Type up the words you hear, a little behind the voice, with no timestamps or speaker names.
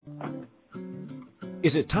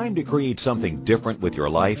Is it time to create something different with your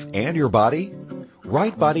life and your body?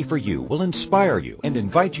 Right Body for You will inspire you and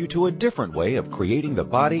invite you to a different way of creating the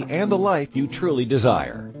body and the life you truly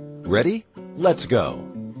desire. Ready? Let's go.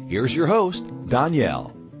 Here's your host,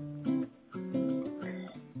 Danielle.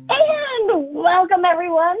 And welcome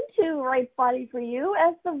everyone to Right Body for You.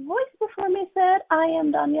 As the voice before me said, I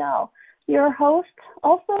am Danielle, your host,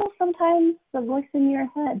 also sometimes the voice in your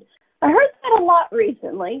head. I heard that a lot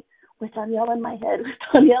recently. With Danielle in my head,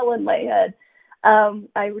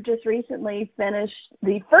 I just recently finished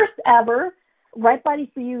the first ever Right Body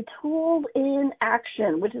for You Tools in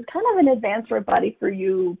Action, which is kind of an advanced Right Body for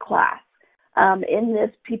You class. In this,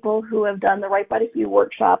 people who have done the Right Body for You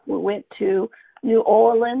workshop, we went to New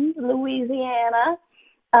Orleans, Louisiana,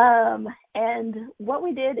 and what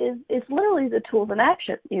we did is it's literally the tools in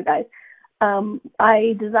action, you guys.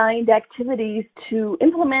 I designed activities to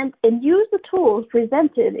implement and use the tools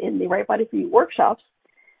presented in the Right Body for You workshops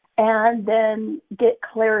and then get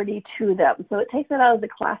clarity to them. So it takes it out of the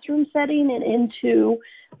classroom setting and into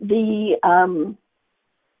the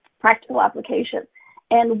practical application.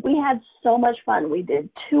 And we had so much fun. We did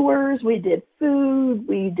tours, we did food,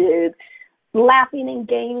 we did laughing and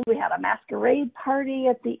games. We had a masquerade party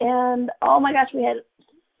at the end. Oh my gosh, we had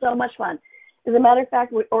so much fun. As a matter of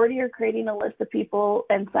fact, we already are creating a list of people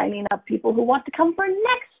and signing up people who want to come for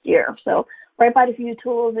next year. So Right Body for You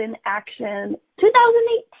Tools in Action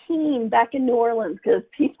 2018 back in New Orleans, because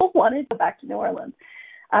people wanted to go back to New Orleans.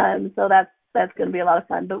 So that's going to be a lot of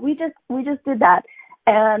fun. But we just did that.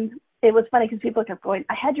 And it was funny because people kept going,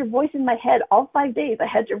 I had your voice in my head all 5 days. I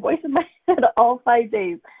had your voice in my head all 5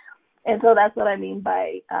 days. And so that's what I mean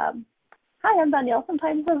by hi, I'm Danielle.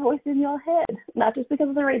 Sometimes the voice in your head, not just because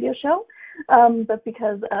of the radio show, but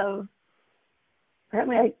because of,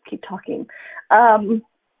 apparently I keep talking.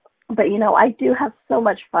 But, I do have so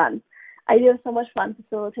much fun. I do have so much fun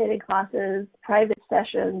facilitating classes, private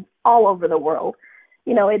sessions all over the world.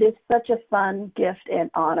 It is such a fun gift and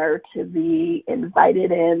honor to be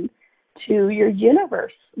invited in to your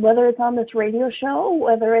universe, whether it's on this radio show,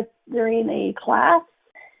 whether it's during a class,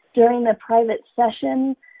 during a private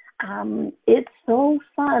session. It's so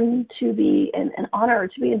fun to be an honor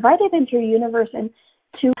to be invited into your universe and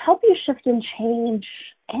to help you shift and change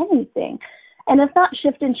anything. And it's not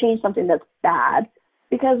shift and change something that's bad,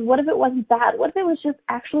 because what if it wasn't bad? What if it was just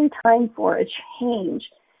actually time for a change?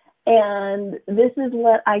 And this is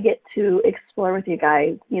what I get to explore with you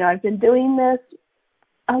guys. I've been doing this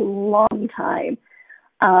a long time.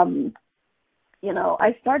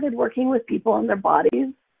 I started working with people and their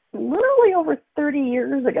bodies literally over 30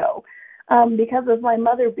 years ago, because of my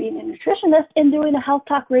mother being a nutritionist and doing a health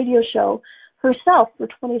talk radio show herself for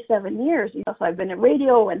 27 years. So I've been in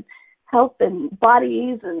radio and health and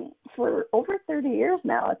bodies and for over 30 years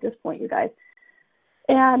now at this point, you guys.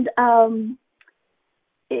 And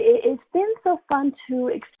it's been so fun to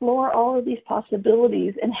explore all of these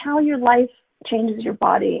possibilities and how your life changes your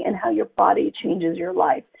body and how your body changes your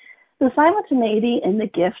life. The simultaneity and the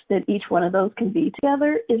gift that each one of those can be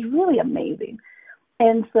together is really amazing.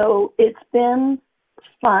 And so it's been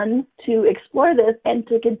fun to explore this and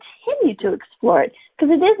to continue to explore it, because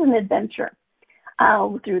it is an adventure.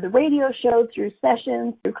 Through the radio show, through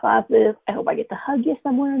sessions, through classes. I hope I get to hug you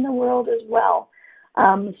somewhere in the world as well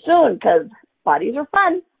soon, because bodies are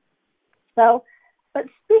fun. So, but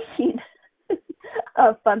speaking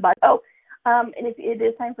of fun bodies, and if it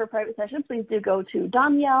is time for a private session, please do go to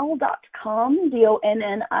Donielle.com,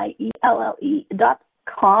 DONNIELLE.com,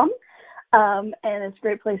 and it's a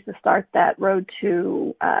great place to start that road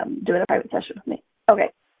to doing a private session with me.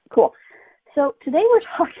 Okay, cool. So today we're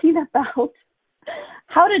talking about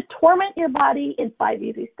how to torment your body in 5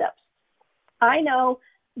 easy steps. I know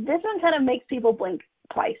this one kind of makes people blink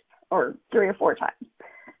twice or 3 or 4 times.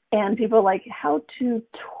 And people are like, how to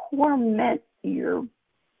torment your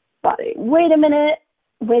body. Wait a minute.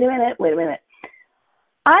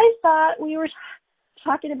 I thought we were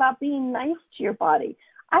talking about being nice to your body.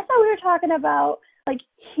 I thought we were talking about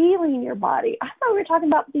healing your body. I thought we were talking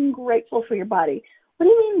about being grateful for your body. What do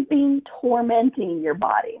you mean being tormenting your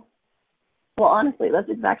body? Well, honestly, that's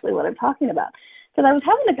exactly what I'm talking about. Because I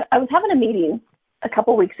was having a meeting a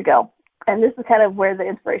couple weeks ago, and this is kind of where the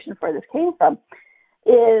inspiration for this came from.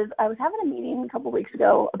 Is I was having a meeting a couple weeks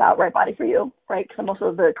ago about Right Body for You, right? Because I'm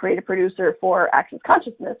also the creative producer for Access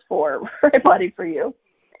Consciousness for Right Body for You.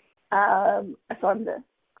 So I'm the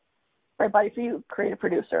Right Body for You creative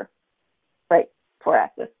producer, right, for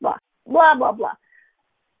Access, blah, blah, blah, blah.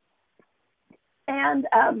 And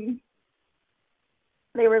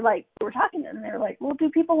they were talking, and they were like, well, do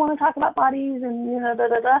people want to talk about bodies and, da,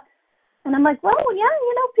 da, da. And I'm like, well, yeah,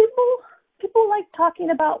 people like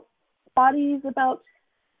talking about bodies, about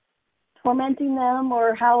tormenting them,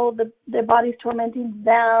 or how their body's tormenting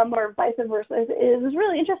them, or vice versa. It was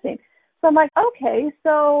really interesting. So I'm like, okay,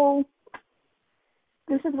 so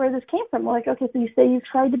this is where this came from. I'm like, okay, so you say you've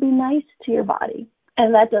tried to be nice to your body,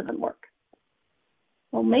 and that doesn't work.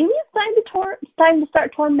 Well, maybe it's time to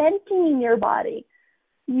start tormenting your body.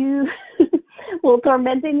 Will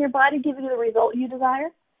tormenting your body give you the result you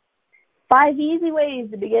desire? 5 easy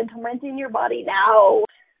ways to begin tormenting your body now.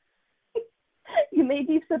 You may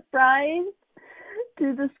be surprised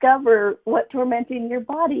to discover what tormenting your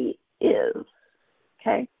body is.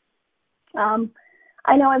 Okay?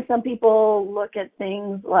 I know some people look at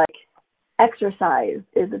things like exercise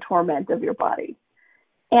is a torment of your body.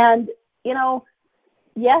 And,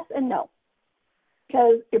 yes and no.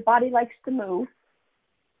 Because your body likes to move.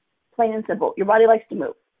 Plain and simple. Your body likes to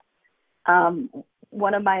move.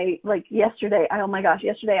 One of my, yesterday,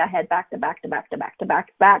 yesterday I had back-to-back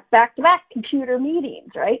computer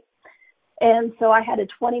meetings, right? And so I had a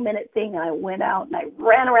 20-minute thing, and I went out and I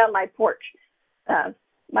ran around my porch.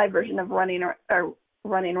 My version of running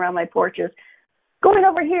around my porch is going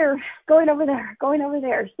over here, going over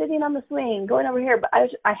there, sitting on the swing, going over here. But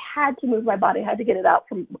I had to move my body. I had to get it out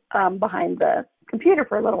from behind the computer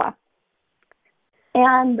for a little while.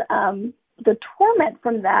 And the torment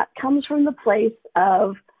from that comes from the place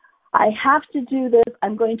of, I have to do this.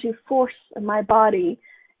 I'm going to force my body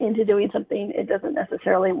into doing something it doesn't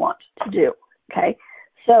necessarily want to do, okay?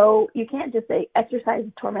 So you can't just say exercise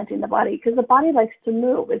is tormenting the body, because the body likes to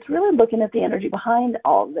move. It's really looking at the energy behind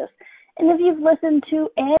all of this. And if you've listened to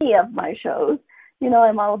any of my shows,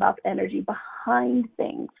 I'm all about the energy behind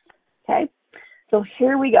things, okay? So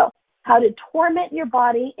here we go. How to torment your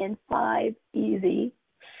body in 5 easy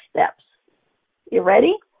steps. You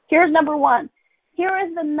ready? Here's number 1. Here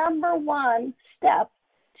is the number 1 step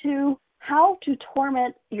to how to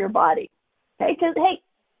torment your body. Okay? Because, hey,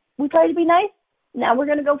 we try to be nice. Now we're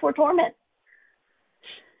going to go for torment.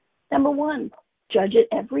 Number 1, judge it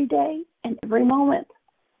every day and every moment.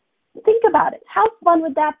 Think about it. How fun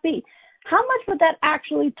would that be? How much would that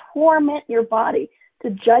actually torment your body to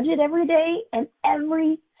judge it every day and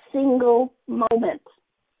every single moment?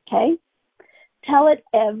 Okay? Tell it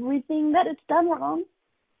everything that it's done wrong,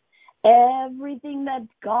 everything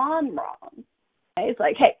that's gone wrong. Okay? It's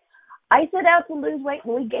like, hey, I set out to lose weight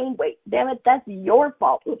and we gained weight. Damn it, that's your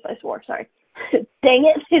fault. Oops, I swore, sorry. Dang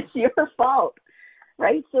it, it's your fault,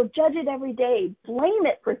 right? So judge it every day. Blame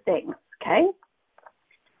it for things, okay?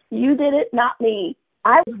 You did it, not me.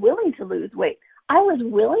 I was willing to lose weight. I was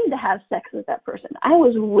willing to have sex with that person. I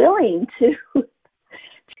was willing to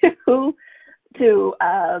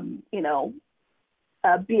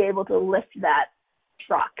be able to lift that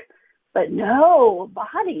truck. But no,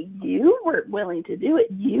 body, you weren't willing to do it.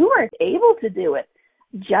 You weren't able to do it.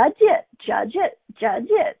 Judge it, judge it, judge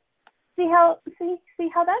it. See how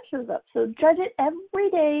that shows up. So judge it every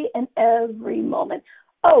day and every moment.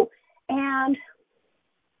 Oh, and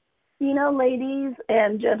ladies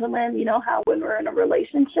and gentlemen, you know how when we're in a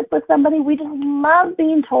relationship with somebody, we just love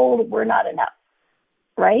being told we're not enough,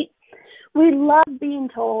 right? We love being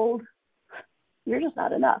told you're just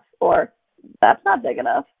not enough, or that's not big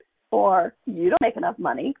enough, or you don't make enough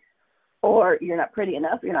money, or you're not pretty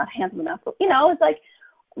enough, you're not handsome enough. It's like,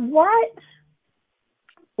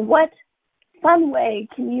 what fun way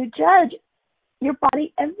can you judge your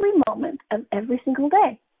body every moment of every single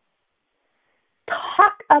day?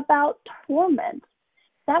 Talk about torment.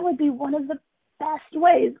 That would be one of the best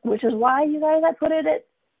ways, which is why, you guys, I put it at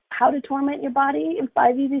how to torment your body in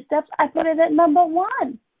 5 easy steps. I put it at number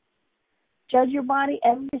 1. Judge your body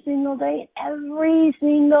every single day, every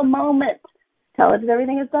single moment. Tell it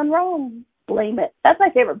everything is done wrong. Blame it. That's my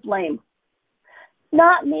favorite, blame.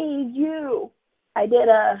 Not me, you. I did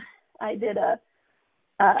a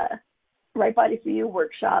Right Body for You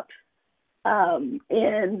workshop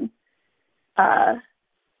in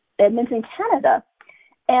Edmonton, Canada.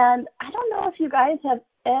 And I don't know if you guys have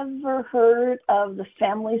ever heard of the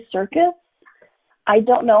Family Circus. I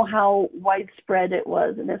don't know how widespread it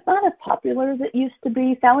was, and it's not as popular as it used to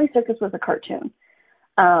be. Family Circus was a cartoon.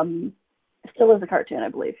 It still is a cartoon, I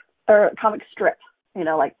believe, or a comic strip,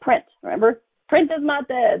 like Print. Remember? Print is not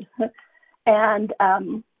dead. And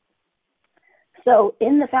so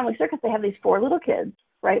in the Family Circus, they have these 4 little kids,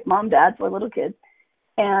 right? Mom, dad, 4 little kids.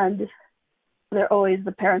 And they're always,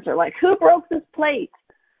 the parents are like, who broke this plate?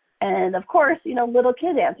 And of course, little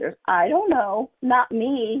kid answers, I don't know, not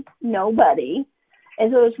me, nobody.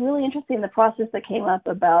 And so it was really interesting, the process that came up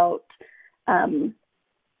about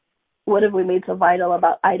what have we made so vital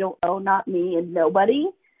about I don't know, not me, and nobody.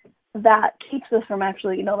 That keeps us from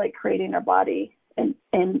actually, creating our body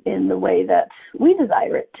in the way that we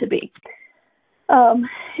desire it to be.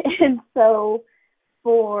 And so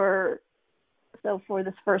for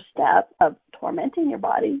this first step of tormenting your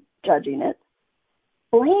body, judging it,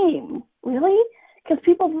 blame, really? Because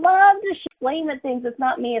people love to blame at things. It's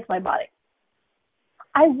not me, it's my body.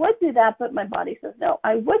 I would do that, but my body says no.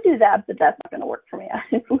 I would do that, but that's not going to work for me.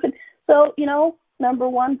 So, number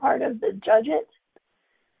one part of the judge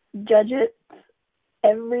it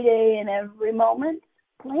every day and every moment,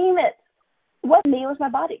 blame it. What me was my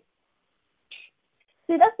body.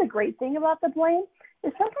 See, that's the great thing about the blame,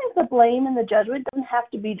 is sometimes the blame and the judgment doesn't have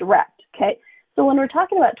to be direct, okay? So when we're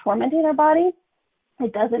talking about tormenting our body,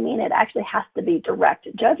 it doesn't mean it actually has to be direct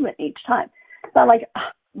judgment each time. It's not like,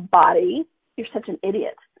 body, you're such an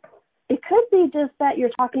idiot. It could be just that you're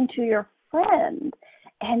talking to your friend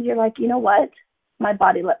and you're like, you know what? My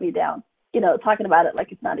body let me down. Talking about it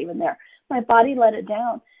like it's not even there. My body let it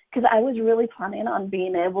down because I was really planning on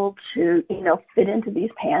being able to, fit into these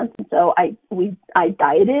pants. And so I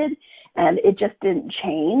dieted and it just didn't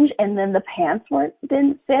change. And then the pants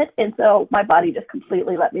didn't fit. And so my body just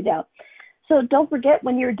completely let me down. So don't forget,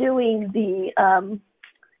 when you're doing the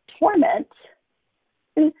torment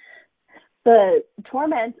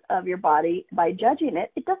of your body by judging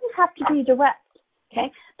it, it doesn't have to be direct,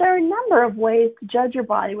 okay? There are a number of ways to judge your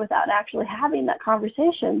body without actually having that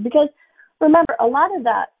conversation, because remember, a lot of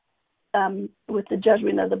that with the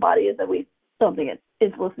judgment of the body is that we don't think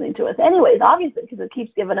it's listening to us anyways, obviously, because it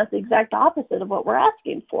keeps giving us the exact opposite of what we're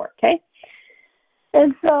asking for, okay?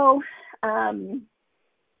 And so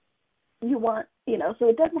you want, so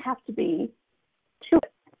it doesn't have to be to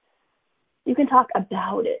it. You can talk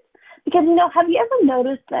about it. Because, have you ever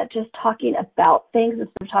noticed that just talking about things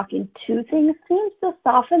instead of talking to things seems to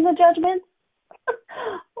soften the judgment?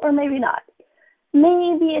 Or maybe not.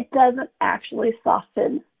 Maybe it doesn't actually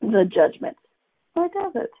soften the judgment. Or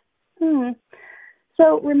does it?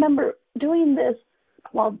 So remember, doing this,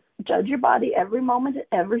 judge your body every moment,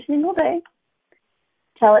 every single day.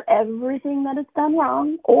 Tell it everything that it's done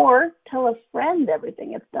wrong, or tell a friend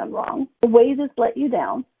everything it's done wrong, the ways it's let you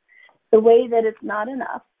down, the way that it's not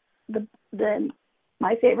enough. Then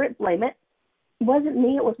my favorite, blame it. It wasn't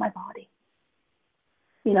me, it was my body.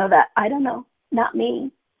 That, I don't know, not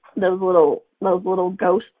me. Those little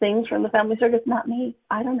ghost things from the family circus, not me.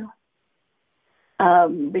 I don't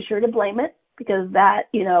know. Be sure to blame it, because that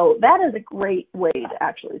is a great way to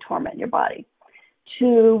actually torment your body.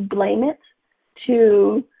 To blame it,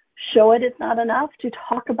 to show it it's not enough, to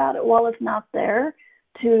talk about it while it's not there,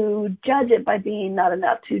 to judge it by being not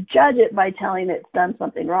enough, to judge it by telling it's done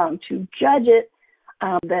something wrong, to judge it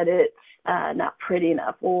that it's not pretty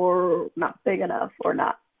enough or not big enough or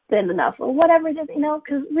not thin enough or whatever it is,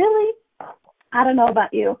 because really, I don't know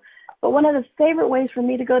about you, but one of the favorite ways for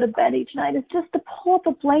me to go to bed each night is just to pull up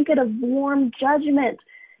a blanket of warm judgment,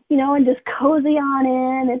 and just cozy on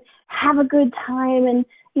in and have a good time. And,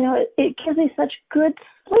 it gives me such good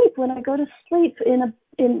sleep when I go to sleep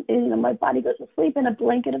my body goes to sleep in a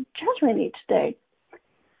blanket of judgment each day.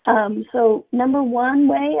 So number one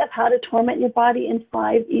way of how to torment your body in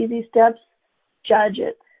 5 easy steps, judge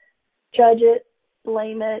it. Judge it,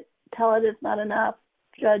 blame it, tell it it's not enough,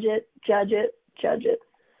 judge it, judge it, judge it.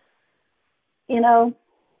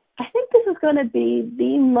 I think this is going to be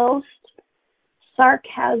the most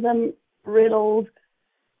sarcasm-riddled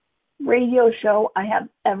radio show I have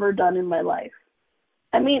ever done in my life.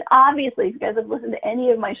 I mean, obviously, if you guys have listened to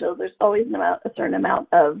any of my shows, there's always a certain amount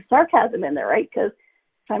of sarcasm in there, right? Because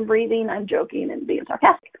if I'm breathing, I'm joking and being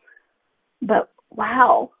sarcastic. But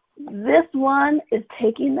wow, this one is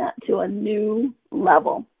taking that to a new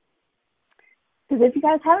level. Because if you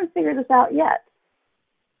guys haven't figured this out yet,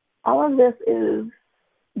 all of this is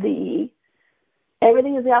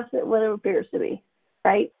everything is the opposite of what it appears to be,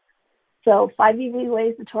 right? So 5 easy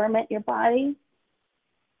ways to torment your body.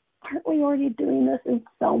 Aren't we already doing this in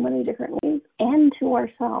so many different ways and to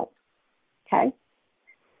ourselves? Okay?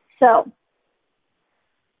 So,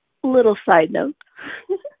 little side note.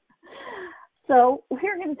 So,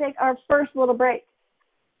 we're going to take our first little break.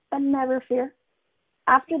 But never fear.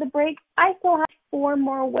 After the break, I still have 4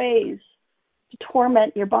 more ways to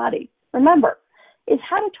torment your body. Remember, it's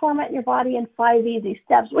how to torment your body in 5 easy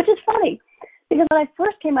steps, which is funny. Because when I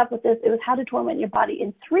first came up with this, it was how to torment your body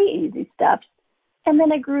in 3 easy steps. And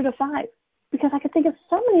then it grew to 5 because I could think of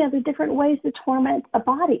so many other different ways to torment a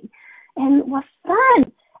body. And what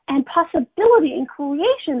fun and possibility and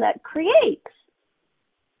creation that creates.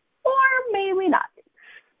 Or maybe not.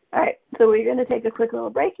 All right, so we're going to take a quick little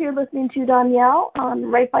break. You're listening to Danielle on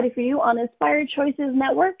Right Body for You on Inspired Choices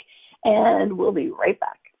Network, and we'll be right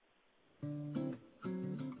back.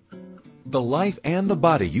 The life and the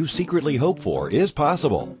body you secretly hope for is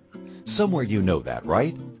possible. Somewhere you know that,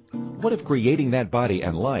 right? What if creating that body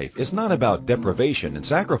and life is not about deprivation and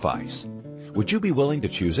sacrifice? Would you be willing to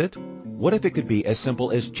choose it? What if it could be as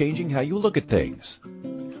simple as changing how you look at things?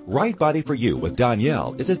 Right Body for You with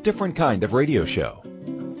Danielle is a different kind of radio show.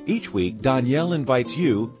 Each week, Danielle invites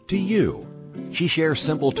you to you. She shares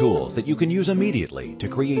simple tools that you can use immediately to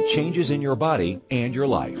create changes in your body and your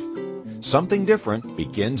life. Something different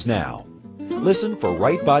begins now. Listen for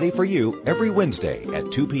Right Body for You every Wednesday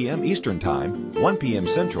at 2 p.m. Eastern Time, 1 p.m.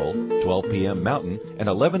 Central, 12 p.m. Mountain, and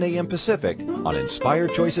 11 a.m. Pacific on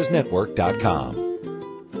InspiredChoicesNetwork.com.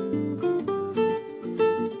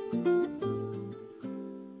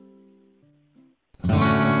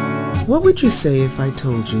 What would you say if I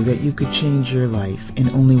told you that you could change your life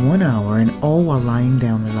in only 1 hour and all while lying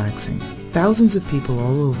down relaxing? Thousands of people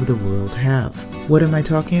all over the world have. What am I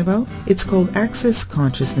talking about? It's called Access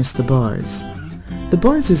Consciousness, the bars. The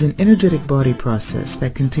bars is an energetic body process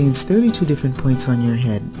that contains 32 different points on your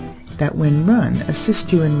head that when run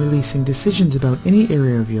assist you in releasing decisions about any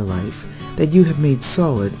area of your life that you have made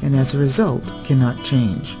solid and as a result cannot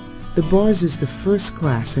change. The bars is the first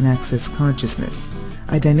class in Access Consciousness,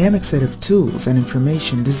 a dynamic set of tools and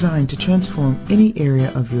information designed to transform any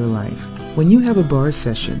area of your life. When you have a bars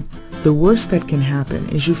session, the worst that can happen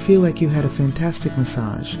is you feel like you had a fantastic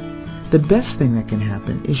massage. The best thing that can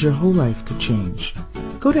happen is your whole life could change.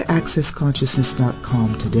 Go to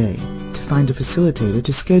accessconsciousness.com today to find a facilitator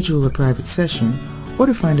to schedule a private session or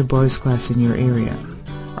to find a bars class in your area.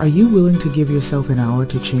 Are you willing to give yourself an hour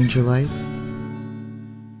to change your life?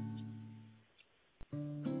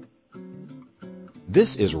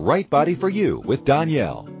 This is Right Body for You with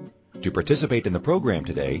Danielle. To participate in the program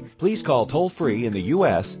today, please call toll-free in the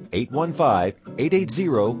U.S.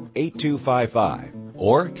 815-880-8255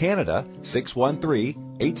 or Canada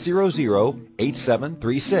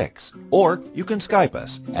 613-800-8736. Or you can Skype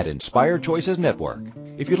us at Inspired Choices Network.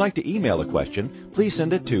 If you'd like to email a question, please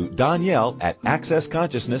send it to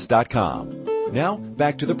Danielle@accessconsciousness.com. Now,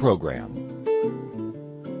 back to the program.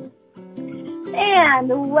 And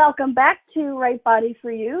welcome back to Right Body for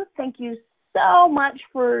You. Thank you so much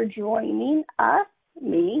for joining us,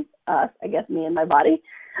 me and my body.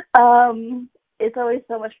 It's always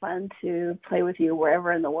so much fun to play with you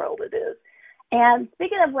wherever in the world it is. And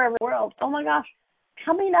speaking of wherever in the world, oh my gosh,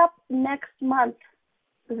 coming up next month,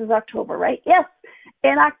 this is October, right? Yes,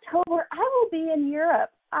 in October, I will be in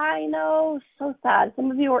Europe. I know, so sad. Some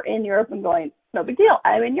of you are in Europe and going, no big deal,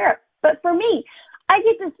 I'm in Europe. But for me, I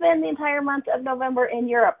get to spend the entire month of November in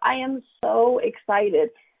Europe. I am so excited.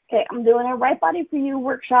 Okay, I'm doing a Right Body for You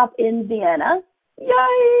workshop in Vienna.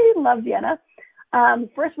 Yay, love Vienna.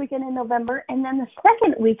 First weekend in November, and then the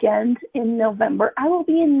second weekend in November, I will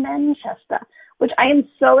be in Manchester, which I am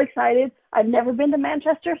so excited. I've never been to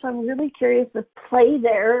Manchester, so I'm really curious to play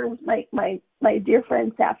there with my dear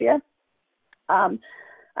friend Safia. I'm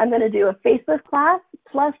going to do a Facebook class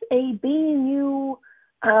plus a Being You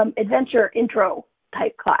adventure intro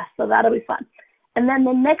type class, so that'll be fun. And then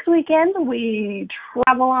the next weekend, we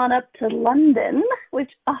travel on up to London,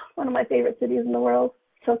 which, one of my favorite cities in the world.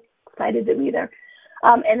 So excited to be there.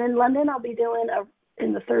 And in London, I'll be doing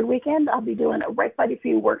in the third weekend, I'll be doing a Right Body for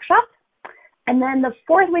You workshop. And then the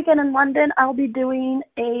fourth weekend in London, I'll be doing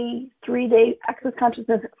a 3-day Access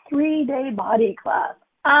Consciousness 3-day body class.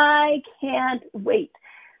 I can't wait.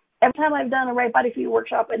 Every time I've done a Right Body for You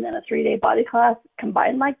workshop and then a 3-day body class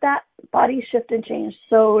combined like that, bodies shift and change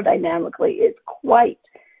so dynamically. It's quite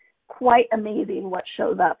amazing what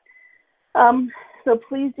shows up. So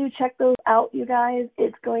please do check those out, you guys.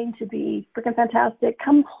 It's going to be freaking fantastic.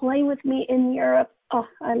 Come play with me in Europe. Oh,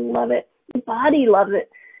 I love it. My body loves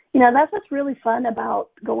it. You know, that's what's really fun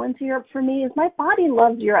about going to Europe for me is my body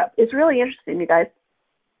loves Europe. It's really interesting, you guys.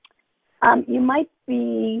 You might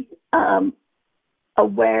be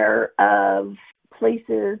aware of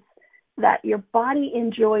places that your body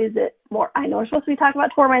enjoys it more. I know we're supposed to be talking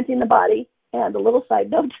about tormenting the body, and a little side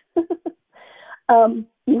note.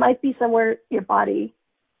 You might be somewhere your body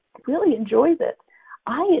really enjoys it.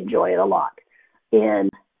 I enjoy it a lot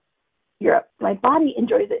in Europe. My body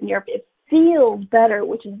enjoys it in Europe. It feels better,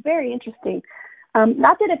 which is very interesting.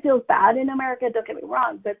 Not that it feels bad in America, don't get me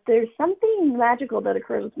wrong, but there's something magical that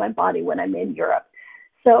occurs with my body when I'm in Europe.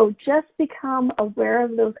 So just become aware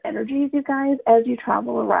of those energies, you guys, as you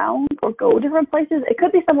travel around or go different places. It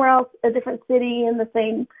could be somewhere else, a different city in the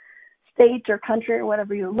same state or country or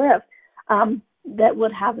wherever you live, that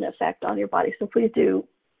would have an effect on your body. So please do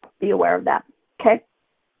be aware of that, okay?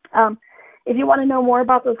 If you want to know more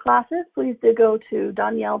about those classes, please do go to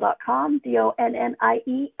Danielle.com,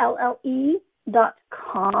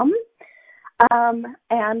 DONNIELLE.com.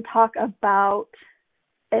 and talk about,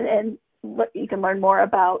 and you can learn more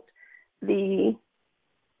about the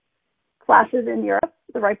classes in Europe,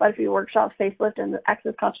 the Right Body for You workshops, Facelift, and the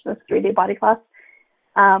Access Consciousness 3-day body class.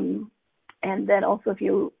 And then also if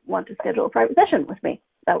you want to schedule a private session with me,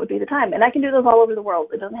 that would be the time. And I can do those all over the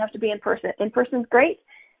world. It doesn't have to be in person. In person is great,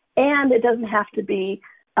 and it doesn't have to be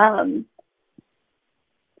in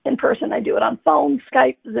person. I do it on phone,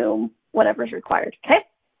 Skype, Zoom, whatever is required. Okay?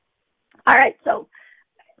 All right, so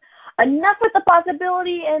enough with the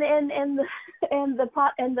possibility and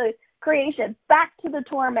the creation. Back to the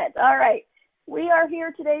torment. All right. We are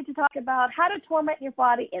here today to talk about how to torment your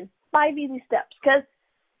body in 5 easy steps. Because,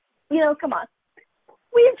 come on.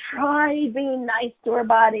 We've tried being nice to our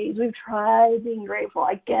bodies. We've tried being grateful.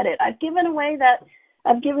 I get it. I've given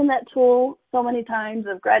that tool so many times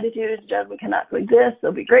of gratitude and judgment cannot coexist.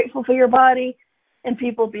 So be grateful for your body. And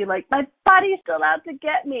people be like, my body's still out to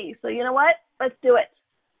get me. So you know what? Let's do it.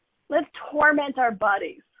 Let's torment our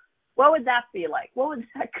bodies. What would that be like? What would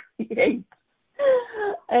that create?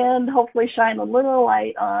 And hopefully shine a little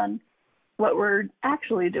light on what we're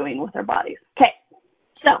actually doing with our bodies. Okay,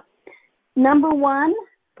 so number one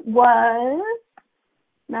was,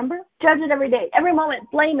 judge it every day, every moment,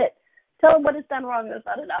 blame it. Tell it what it's done wrong, that's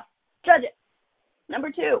not enough. Judge it.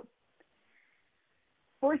 Number two,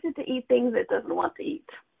 force it to eat things it doesn't want to eat.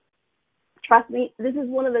 Trust me, this is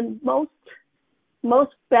one of the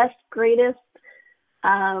most best, greatest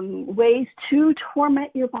ways to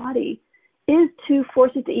torment your body is to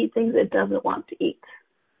force it to eat things it doesn't want to eat.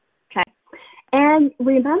 Okay? And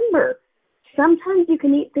remember, sometimes you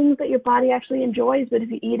can eat things that your body actually enjoys, but if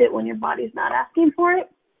you eat it when your body's not asking for it,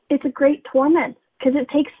 it's a great torment because it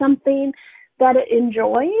takes something that it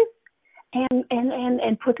enjoys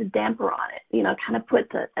and puts a damper on it, kind of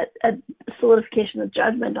puts a solidification of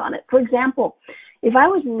judgment on it. For example, if I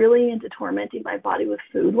was really into tormenting my body with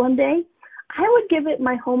food one day, I would give it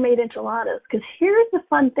my homemade enchiladas, because here's the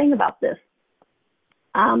fun thing about this.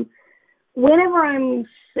 Whenever I'm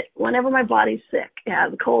sick, whenever my body's sick,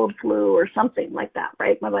 a cold, flu, or something like that,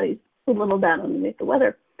 right? My body's a little down underneath the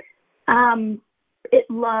weather. It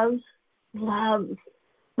loves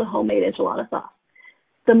the homemade enchilada sauce.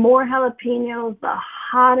 The more jalapenos, the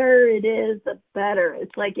hotter it is, the better.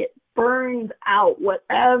 It's like it burns out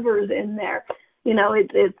whatever's in there.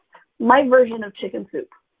 It's my version of chicken soup,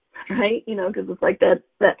 right? Because it's like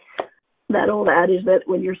that old adage that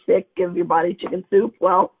when you're sick, give your body chicken soup.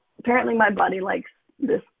 Well, apparently my body likes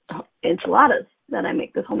this enchiladas that I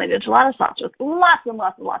make, this homemade enchilada sauce with lots and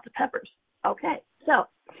lots and lots of peppers. Okay, so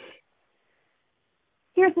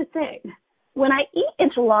here's the thing. When I eat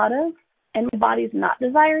enchiladas and my body's not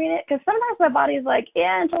desiring it, because sometimes my body's like,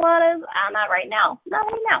 yeah, enchiladas, not right now.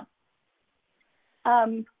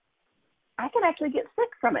 I can actually get sick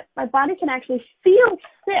from it. My body can actually feel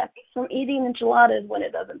sick from eating enchiladas when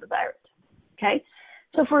it doesn't desire it. Okay?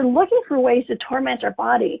 So if we're looking for ways to torment our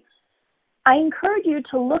body, I encourage you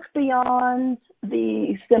to look beyond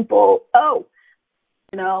the simple,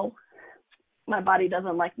 my body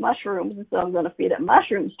doesn't like mushrooms, so I'm going to feed it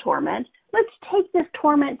mushrooms torment. Let's take this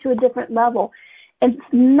torment to a different level and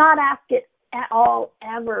not ask it at all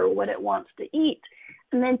ever what it wants to eat.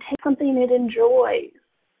 And then take something it enjoys,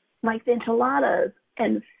 like the enchiladas,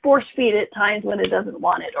 and force feed it times when it doesn't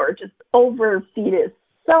want it, or just overfeed it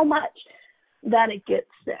so much that it gets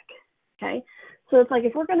sick. Okay? So it's like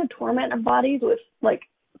if we're going to torment our bodies with like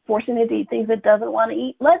forcing it to eat things it doesn't want to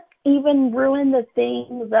eat, let's even ruin the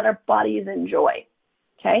things that our bodies enjoy.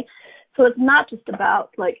 Okay? So it's not just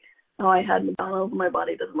about like, oh, I had McDonald's, my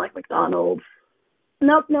body doesn't like McDonald's.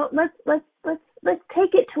 Nope. Let's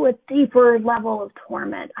take it to a deeper level of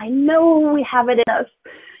torment. I know we have it in us.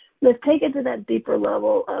 Let's take it to that deeper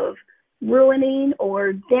level of ruining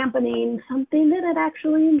or dampening something that it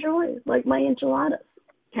actually enjoys, like my enchiladas.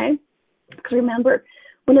 Okay? Because remember,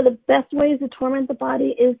 one of the best ways to torment the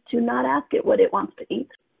body is to not ask it what it wants to eat.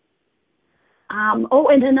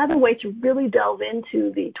 And another way to really delve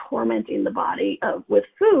into the tormenting the body with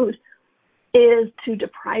food is to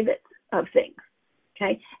deprive it of things.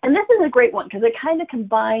 Okay? And this is a great one because it kind of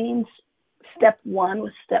combines step one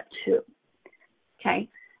with step two. Okay?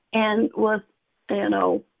 And with,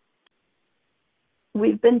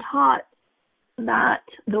 we've been taught that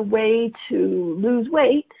the way to lose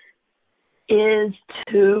weight is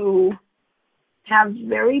to have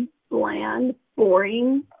very bland,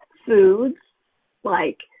 boring foods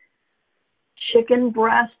like chicken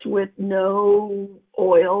breast with no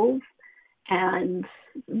oils and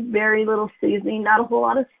very little seasoning, not a whole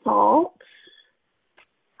lot of salt.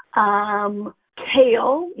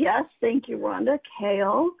 Kale, yes, thank you, Rhonda,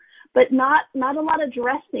 kale, but not a lot of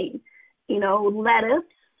dressing. lettuce,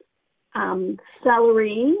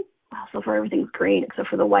 celery. So far everything's green except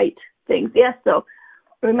for the white things. Yes, so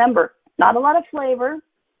remember, not a lot of flavor,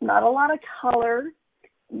 not a lot of color,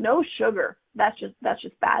 no sugar. That's just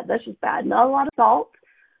bad. That's just bad. Not a lot of salt,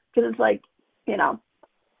 because it's like,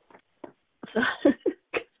 so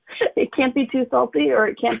it can't be too salty or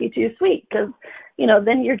it can't be too sweet, because,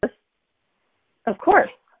 then you're just, of course,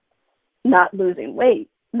 not losing weight,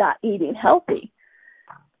 not eating healthy.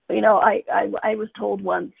 I was told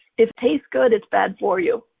once, if it tastes good, it's bad for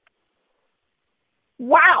you.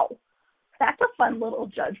 Wow, that's a fun little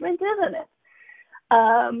judgment, isn't it?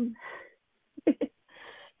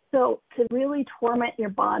 So to really torment your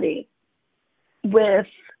body with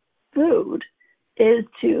food is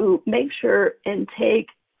to make sure and take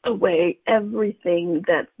away everything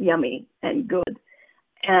that's yummy and good,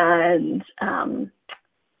 and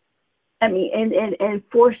and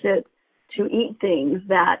force it to eat things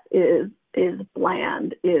that is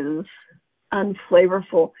bland, is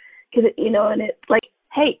unflavorful, because and it's like,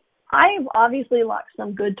 hey, I've obviously locked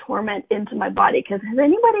some good torment into my body, because has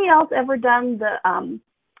anybody else ever done the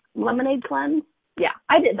lemonade cleanse? Yeah,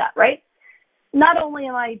 I did that, right? Not only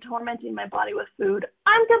am I tormenting my body with food,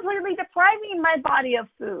 I'm completely depriving my body of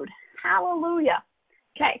food. Hallelujah.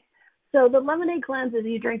 Okay, so the lemonade cleanse is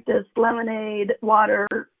you drink this lemonade, water,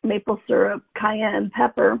 maple syrup, cayenne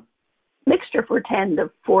pepper mixture for 10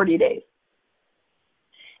 to 40 days.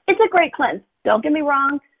 It's a great cleanse. Don't get me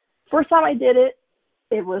wrong. First time I did it,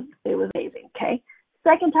 it was amazing, okay?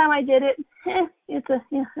 Second time I did it,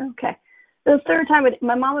 okay. The third time,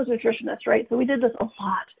 my mom was a nutritionist, right? So we did this a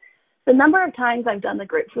lot. The number of times I've done the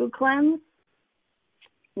grapefruit cleanse,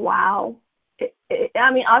 wow.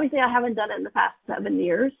 Obviously I haven't done it in the past 7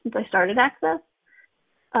 years since I started Access,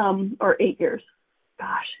 or 8 years.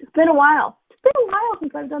 Gosh, it's been a while. It's been a while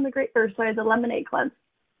since I've done the lemonade cleanse.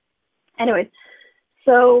 Anyways,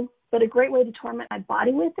 but a great way to torment my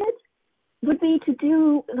body with it would be to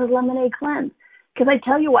do the lemonade cleanse. Because I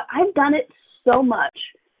tell you what, I've done it so much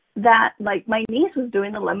that, like, my niece was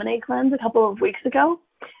doing the lemonade cleanse a couple of weeks ago,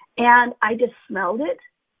 and I just smelled it,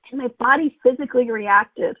 and my body physically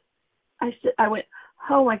reacted. I went,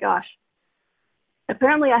 oh my gosh.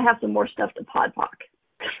 Apparently I have some more stuff to PODPOC,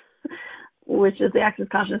 which is the Access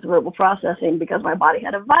Conscious Verbal Processing, because my body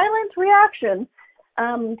had a violent reaction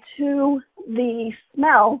to the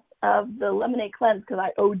smell of the lemonade cleanse, because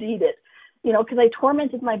I OD'd it. Because I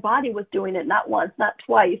tormented my body with doing it, not once, not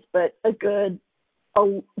twice, but a good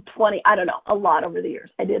 20, a lot over the years.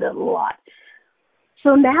 I did it a lot.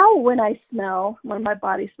 So now when my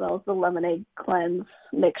body smells the lemonade cleanse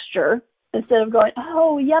mixture, instead of going,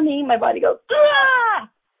 oh, yummy, my body goes, ah!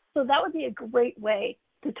 So that would be a great way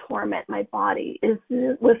to torment my body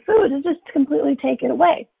with food, is just completely take it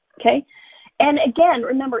away, okay? And again,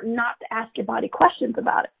 remember not to ask your body questions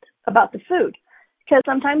about the food. Because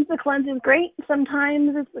sometimes the cleanse is great.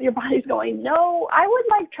 Sometimes your body's going, no, I would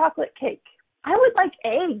like chocolate cake. I would like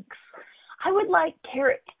eggs. I would like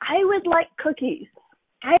carrots. I would like cookies.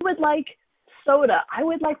 I would like soda. I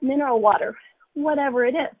would like mineral water, whatever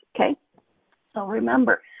it is, okay? So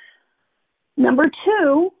remember, number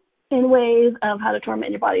 2 in ways of how to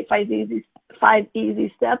torment your body, 5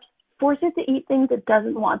 easy steps, force it to eat things it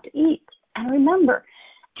doesn't want to eat. And remember,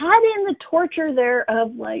 add in the torture there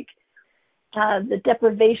of the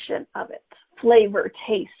deprivation of it, flavor,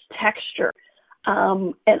 taste, texture,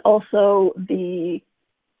 and also the,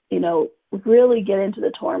 really get into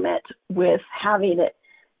the torment with having it,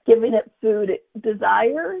 giving it food it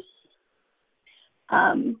desires,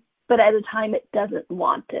 but at a time it doesn't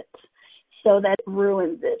want it, so that it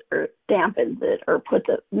ruins it or dampens it or puts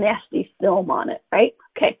a nasty film on it, right?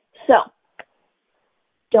 Okay, so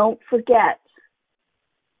don't forget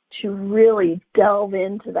to really delve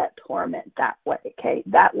into that torment that way, okay?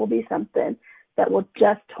 That will be something that will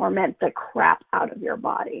just torment the crap out of your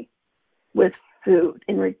body with food,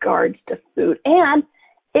 in regards to food. And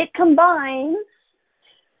it combines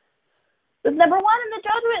with number 1 in the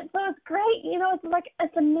judgment, so it's great.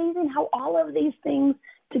 It's amazing how all of these things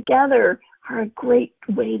together are a great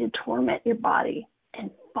way to torment your body in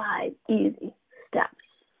 5 easy steps.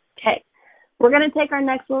 Okay, we're going to take our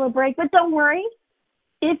next little break, but don't worry.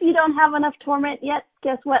 If you don't have enough torment yet,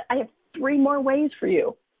 guess what? I have 3 more ways for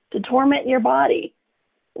you to torment your body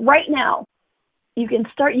right now. You can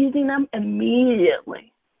start using them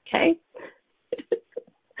immediately, okay?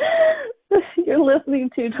 You're listening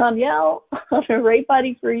to Danielle on A Right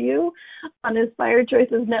Body for You on Inspired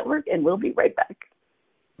Choices Network, and we'll be right back.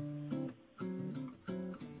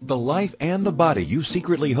 The life and the body you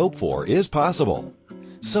secretly hope for is possible.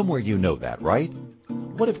 Somewhere you know that, right?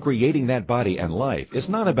 What if creating that body and life is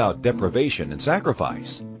not about deprivation and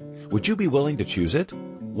sacrifice? Would you be willing to choose it?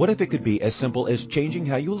 What if it could be as simple as changing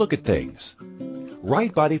how you look at things?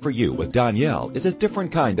 Right Body for You with Danielle is a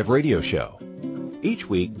different kind of radio show. Each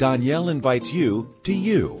week, Danielle invites you to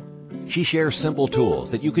you. She shares simple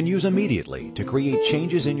tools that you can use immediately to create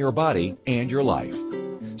changes in your body and your life.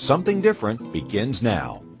 Something different begins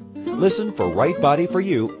now. Listen for Right Body for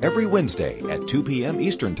You every Wednesday at 2 p.m.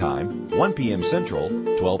 Eastern Time, 1 p.m. Central,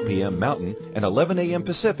 12 p.m. Mountain, and 11 a.m.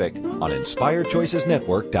 Pacific on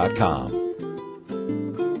InspiredChoicesNetwork.com.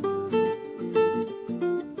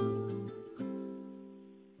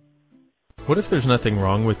 What if there's nothing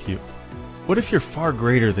wrong with you? What if you're far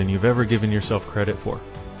greater than you've ever given yourself credit for?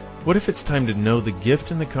 What if it's time to know the gift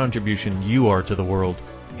and the contribution you are to the world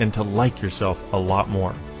and to like yourself a lot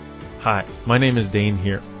more? Hi, my name is Dane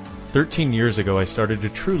here. 13 years ago, I started to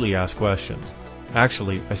truly ask questions.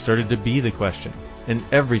 Actually, I started to be the question, and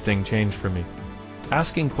everything changed for me.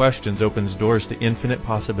 Asking questions opens doors to infinite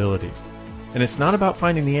possibilities. And it's not about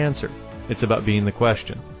finding the answer. It's about being the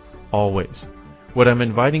question. Always. What I'm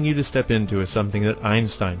inviting you to step into is something that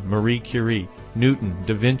Einstein, Marie Curie, Newton,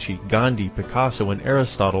 Da Vinci, Gandhi, Picasso, and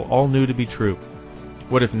Aristotle all knew to be true.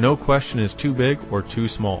 What if no question is too big or too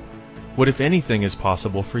small? What if anything is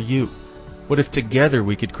possible for you? What if together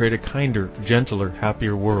we could create a kinder, gentler,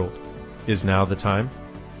 happier world? Is now the time?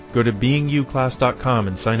 Go to beingyouclass.com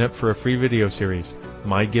and sign up for a free video series,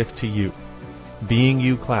 My Gift to You.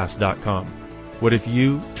 beingyouclass.com. What if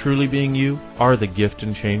you, truly being you, are the gift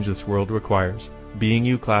and change this world requires?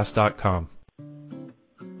 beingyouclass.com.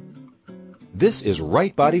 This is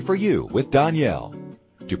Right Body for You with Danielle.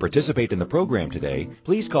 To participate in the program today,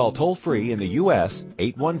 please call toll-free in the U.S.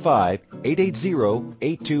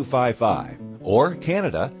 815-880-8255 or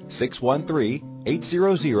Canada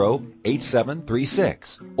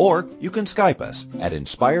 613-800-8736. Or you can Skype us at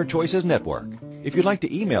Inspired Choices Network. If you'd like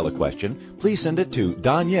to email a question, please send it to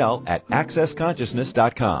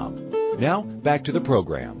Danielle@accessconsciousness.com. Now, back to the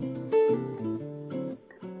program.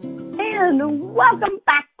 And welcome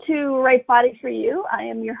back to Right Body for You. I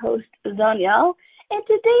am your host, Danielle. And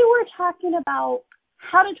today we're talking about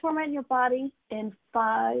how to torment your body in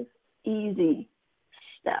 5 easy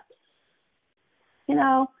steps. You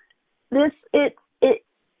know, hey,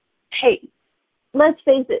 let's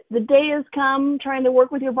face it, the day has come trying to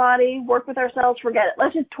work with your body, work with ourselves, forget it.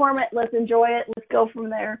 Let's just torment, let's enjoy it, let's go from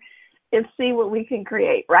there and see what we can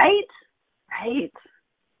create, right? Right.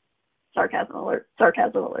 Sarcasm alert.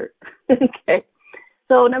 Okay.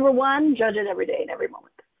 So number 1, judge it every day and every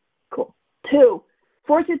moment. Cool. 2,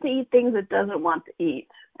 force it to eat things it doesn't want to eat.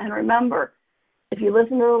 And remember, if you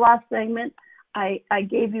listen to the last segment, I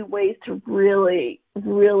gave you ways to really,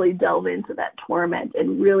 really delve into that torment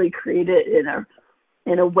and really create it in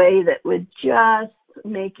a way that would just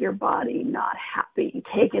make your body not happy,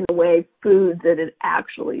 taking away foods that it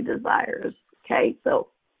actually desires. Okay, so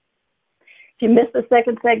if you missed the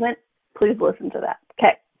second segment, please listen to that.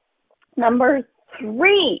 Okay, number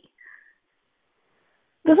 3.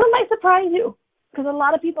 This one might surprise you, because a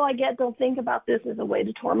lot of people I get don't think about this as a way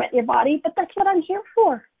to torment your body, but that's what I'm here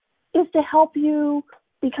for, is to help you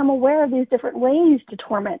become aware of these different ways to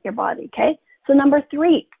torment your body, okay? So number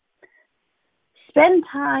 3, spend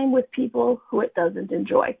time with people who it doesn't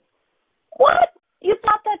enjoy. What? You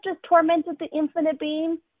thought that just tormented the infinite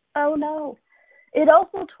being? Oh, no. It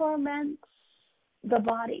also torments the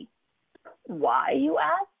body. Why, you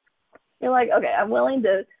ask? You're like, okay, I'm willing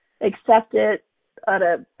to accept it at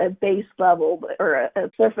a base level or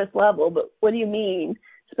a surface level, but what do you mean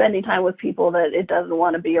spending time with people that it doesn't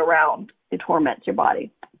want to be around? It torments your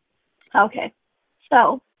body. Okay,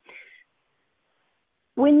 so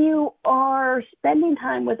when you are spending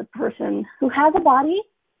time with a person who has a body,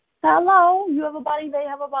 hello, you have a body, they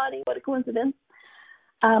have a body, what a coincidence,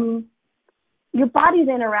 your bodies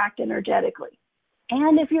interact energetically.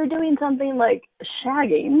 And if you're doing something like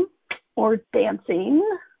shagging or dancing,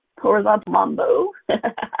 horizontal mambo,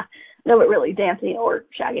 no, but really dancing or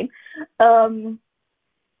shagging,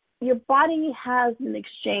 your body has an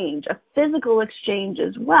exchange, a physical exchange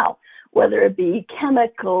as well, whether it be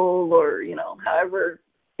chemical or, however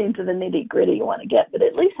into the nitty gritty you want to get, but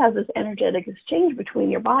at least has this energetic exchange between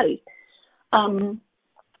your bodies. And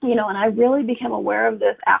I really became aware of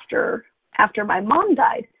this after my mom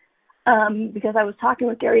died, because I was talking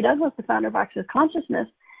with Gary Douglas, the founder of Access Consciousness,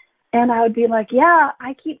 and I would be like, yeah,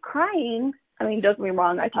 I keep crying. I mean, don't get me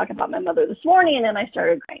wrong, I talked about my mother this morning and I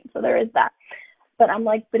started crying, so there is that. But I'm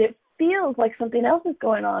like, but it feels like something else is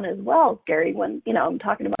going on as well, Gary, when, I'm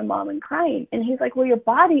talking to my mom and crying. And he's like, well, your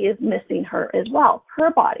body is missing her as well, her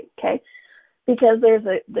body, okay? because there's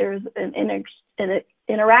an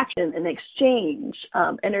interaction, an exchange,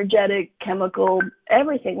 energetic, chemical,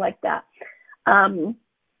 everything like that.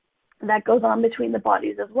 That goes on between the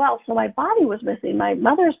bodies as well. So my body was missing my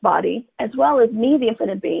mother's body, as well as me, the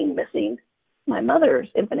infinite being, missing my mother's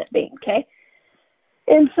infinite being, okay?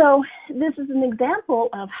 And so this is an example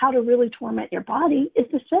of how to really torment your body, is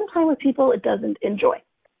to spend time with people it doesn't enjoy.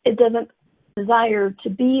 It doesn't desire to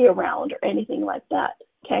be around or anything like that,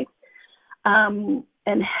 okay? And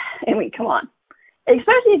I mean, come on.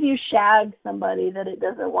 Especially if you shag somebody that it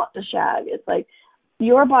doesn't want to shag. It's like,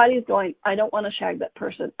 your body is going, I don't want to shag that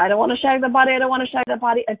person. I don't want to shag that body. I don't want to shag that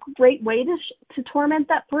body. A great way to torment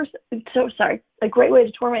that person. A great way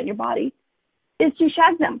to torment your body is to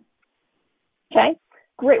shag them. Okay?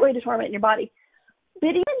 Great way to torment your body. But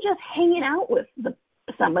even just hanging out with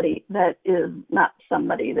somebody that is not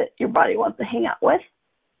somebody that your body wants to hang out with.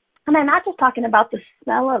 And I'm not just talking about the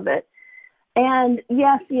smell of it. And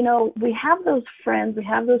yes, we have those friends, we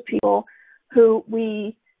have those people who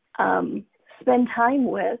we spend time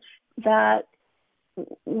with that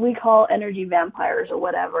we call energy vampires or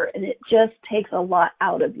whatever, and it just takes a lot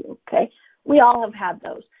out of you, okay? We all have had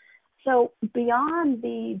those. So beyond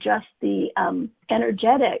the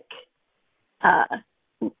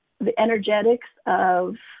energetics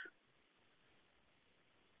of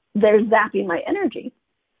they're zapping my energy,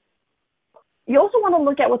 you also want to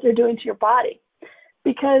look at what they're doing to your body.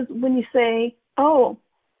 Because when you say,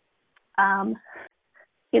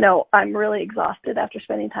 I'm really exhausted after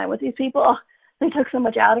spending time with these people, they took so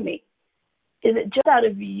much out of me. Is it just out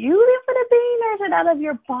of you, the infinite being, or is it out of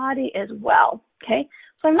your body as well? Okay?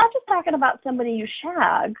 So I'm not just talking about somebody you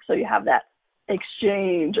shag, so you have that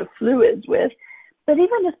exchange of fluids with, but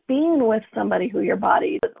even just being with somebody who your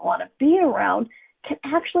body doesn't want to be around can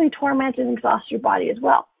actually torment and exhaust your body as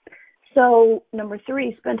well. So number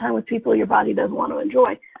 3, spend time with people your body doesn't want to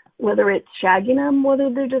enjoy. Whether it's shagging them, whether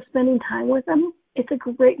they're just spending time with them, it's a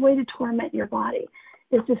great way to torment your body,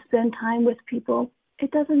 is to spend time with people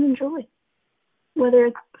it doesn't enjoy. Whether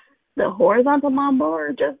it's the horizontal mambo or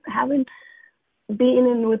just being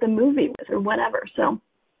in with a movie with or whatever. So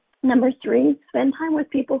number 3, spend time with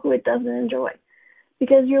people who it doesn't enjoy,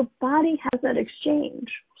 because your body has that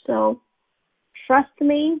exchange. So trust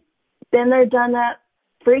me, been there, done that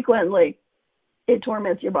frequently. It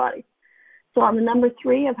torments your body. So on the number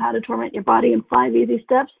 3 of how to torment your body in 5 easy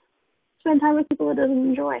steps, spend time with people it doesn't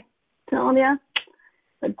enjoy. Telling you, it's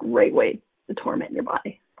a great way to torment your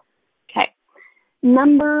body. Okay.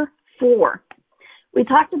 Number 4. We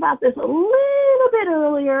talked about this a little bit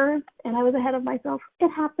earlier, and I was ahead of myself. It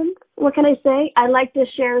happens. What can I say? I like to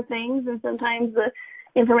share things, and sometimes the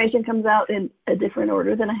information comes out in a different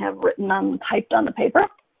order than I have typed on the paper.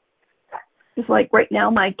 Just like right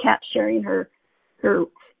now, my cat's sharing her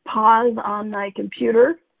paws on my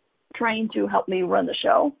computer, trying to help me run the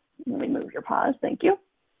show. Let me move your paws. Thank you.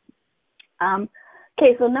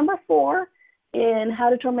 Okay, so number 4 in how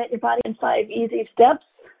to torment your body in 5 easy steps.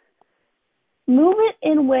 Move it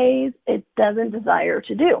in ways it doesn't desire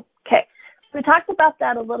to do. Okay, so we talked about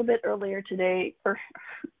that a little bit earlier in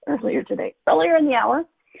the hour,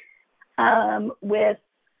 with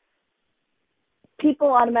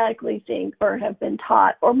people automatically think or have been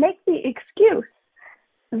taught or make the excuse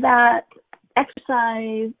that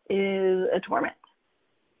exercise is a torment.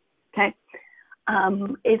 Okay?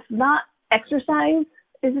 It's not exercise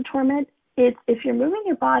is a torment. It's if you're moving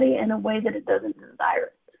your body in a way that it doesn't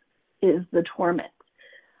desire it is the torment.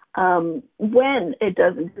 When it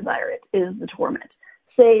doesn't desire it is the torment.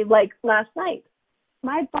 Say, like last night,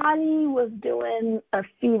 my body was doing a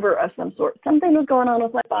fever of some sort. Something was going on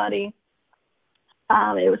with my body.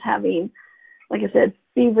 It was having, like I said,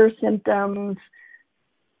 fever symptoms,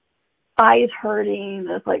 eyes hurting,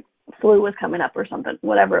 it's like flu was coming up or something,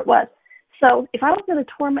 whatever it was. So if I was going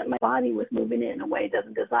to torment my body with moving it in a way it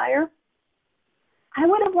doesn't desire, I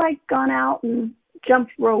would have gone out and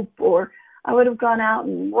jumped rope, or I would have gone out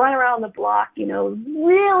and run around the block,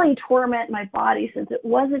 really torment my body since it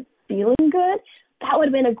wasn't feeling good. That would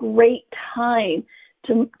have been a great time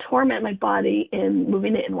to torment my body in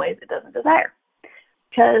moving it in ways it doesn't desire.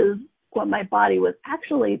 Because what my body was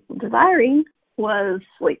actually desiring was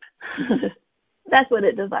sleep. That's what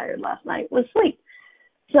it desired last night, was sleep.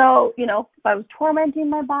 So, if I was tormenting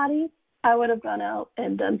my body, I would have gone out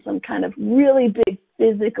and done some kind of really big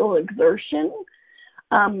physical exertion,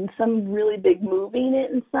 some really big moving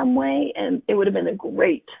it in some way, and it would have been a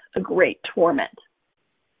great torment.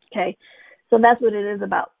 Okay? So that's what it is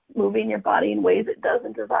about moving your body in ways it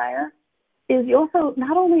doesn't desire. Is you also,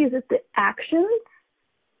 not only is it the actions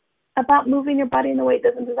about moving your body in the way it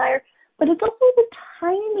doesn't desire, but it's also the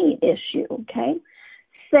timing issue, okay?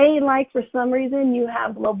 Say, like, for some reason you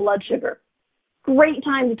have low blood sugar. Great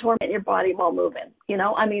time to torment your body while moving,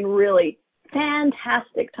 really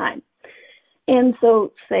fantastic time. And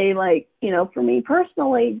so say, like, for me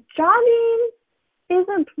personally, jogging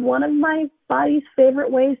isn't one of my body's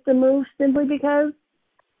favorite ways to move simply because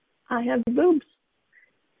I have boobs.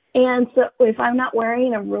 And so if I'm not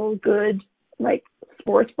wearing a real good, like,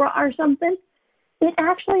 sports bra or something, it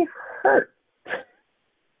actually hurts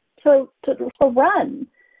to run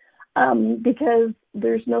because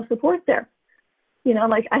there's no support there.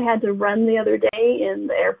 Like I had to run the other day in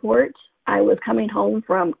the airport. I was coming home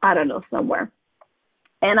from, I don't know, somewhere.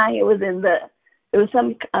 And it was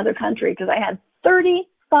some other country because I had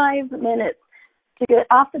 35 minutes to get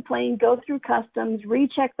off the plane, go through customs,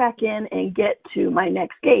 recheck back in, and get to my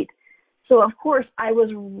next gate. So, of course, I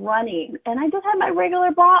was running, and I just had my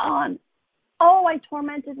regular bra on. Oh, I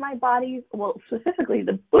tormented my body, well, specifically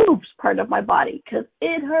the boobs part of my body because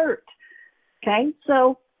it hurt. Okay,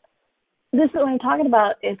 so this is what I'm talking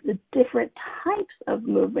about is the different types of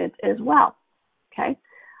movements as well. Okay,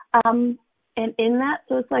 and in that,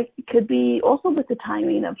 so it's like it could be also with the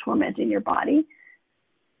timing of tormenting your body.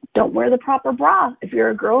 Don't wear the proper bra. If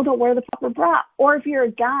you're a girl, don't wear the proper bra. Or if you're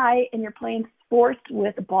a guy and you're playing sports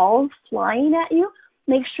with balls flying at you,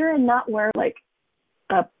 make sure and not wear like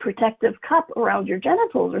a protective cup around your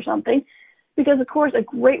genitals or something. Because, of course, a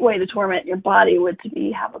great way to torment your body would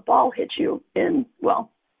be have a ball hit you in,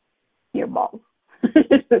 well, your balls.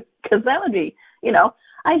 Because that would be,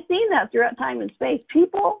 I've seen that throughout time and space.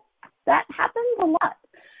 People, that happens a lot,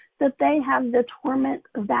 that they have the torment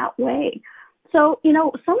that way. So,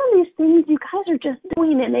 some of these things you guys are just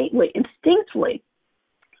doing innately, instinctively,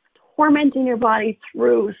 tormenting your body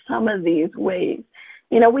through some of these ways.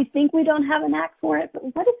 We think we don't have a knack for it, but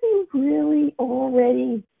what if you really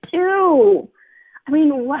already do?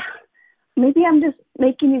 Maybe I'm just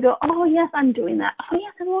making you go, oh, yes, I'm doing that. Oh,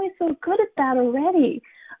 yes, I'm always so good at that already,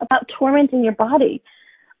 about tormenting your body.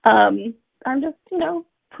 I'm just,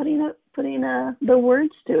 putting the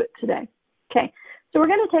words to it today. Okay, so we're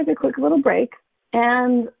going to take a quick little break,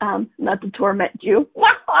 and not to torment you.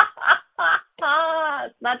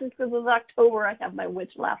 It's not just because it's October I have my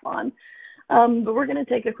witch laugh on. But we're going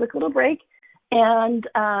to take a quick little break, and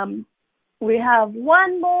we have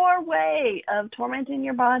one more way of tormenting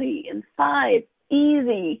your body in 5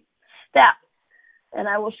 easy steps, and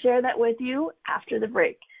I will share that with you after the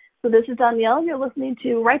break. So this is Danielle. You're listening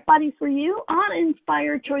to Right Body for You on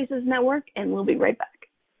Inspired Choices Network, and we'll be right back.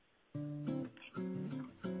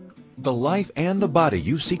 The life and the body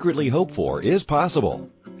you secretly hope for is possible.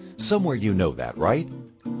 Somewhere you know that, right?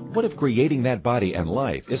 What if creating that body and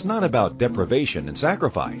life is not about deprivation and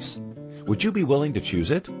sacrifice? Would you be willing to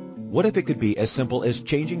choose it? What if it could be as simple as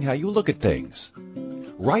changing how you look at things?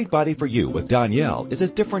 Right Body for You with Danielle is a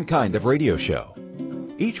different kind of radio show.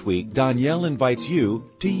 Each week, Danielle invites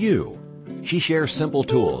you to you. She shares simple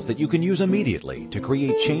tools that you can use immediately to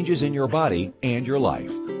create changes in your body and your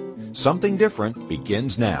life. Something different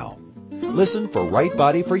begins now. Listen for Right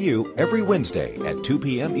Body for You every Wednesday at 2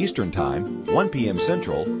 p.m. Eastern Time, 1 p.m.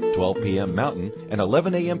 Central, 12 p.m. Mountain, and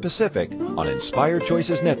 11 a.m. Pacific on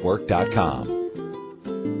InspiredChoicesNetwork.com.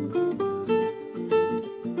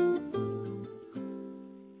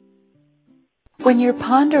 When you're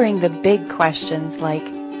pondering the big questions like,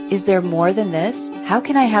 is there more than this? How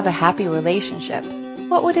can I have a happy relationship?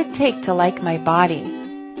 What would it take to like my body?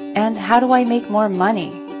 And how do I make more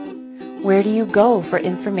money? Where do you go for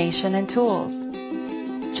information and tools?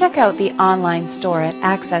 Check out the online store at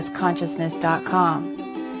AccessConsciousness.com.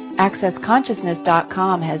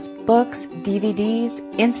 AccessConsciousness.com has books, DVDs,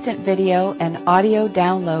 instant video and audio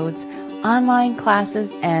downloads, online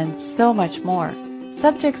classes, and so much more.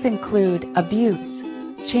 Subjects include abuse,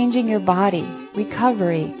 changing your body,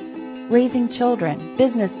 recovery, raising children,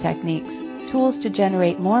 business techniques, tools to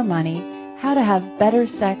generate more money, how to have better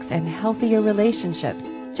sex and healthier relationships,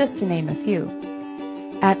 just to name a few.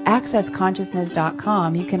 At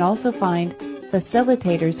AccessConsciousness.com, you can also find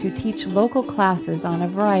facilitators who teach local classes on a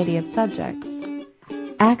variety of subjects.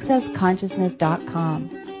 AccessConsciousness.com,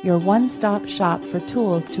 your one-stop shop for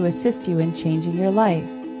tools to assist you in changing your life.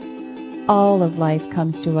 All of life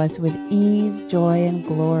comes to us with ease, joy, and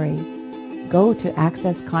glory. Go to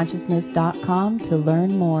AccessConsciousness.com to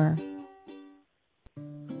learn more.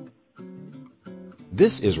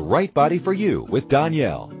 This is Right Body for You with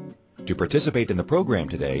Danielle. To participate in the program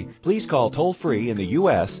today, please call toll-free in the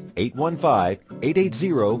U.S.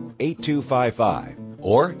 815-880-8255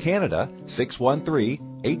 or Canada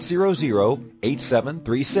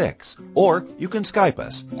 613-800-8736. Or you can Skype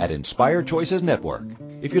us at Inspired Choices Network.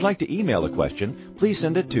 If you'd like to email a question, please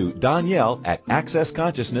send it to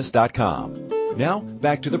Danielle@accessconsciousness.com. Now,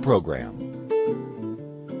 back to the program.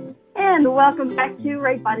 And welcome back to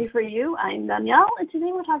Right Body for You. I'm Danielle, and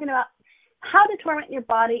today we're talking about how to torment your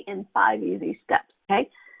body in 5 easy steps, okay?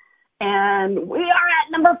 And we are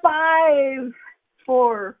at number 5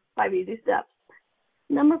 for 5 easy steps.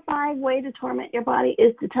 Number 5 way to torment your body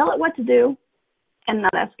is to tell it what to do and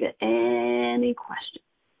not ask it any questions,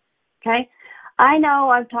 okay? I know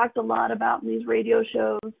I've talked a lot about in these radio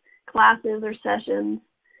shows, classes, or sessions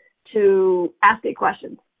to ask it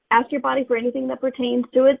questions. Ask your body for anything that pertains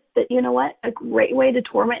to it. But you know what? A great way to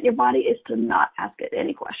torment your body is to not ask it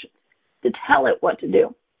any questions, to tell it what to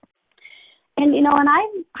do. And and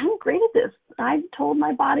I'm great at this. I've told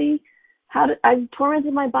my body I've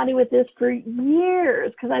tormented my body with this for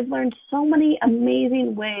years because I've learned so many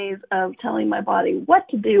amazing ways of telling my body what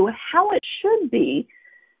to do, how it should be.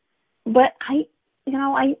 But I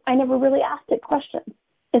never really asked it questions.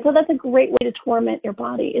 And so that's a great way to torment your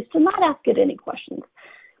body, is to not ask it any questions,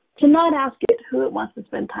 to not ask it who it wants to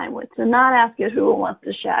spend time with, to not ask it who it wants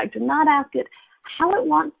to shag, to not ask it how it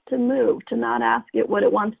wants to move, to not ask it what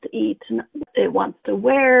it wants to eat, what it wants to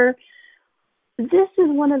wear. This is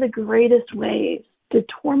one of the greatest ways to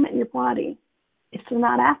torment your body, is to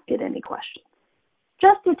not ask it any questions.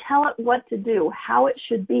 Just to tell it what to do, how it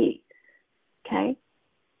should be, okay?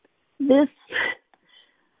 This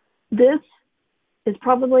is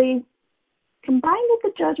probably, combined with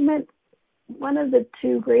the judgment, one of the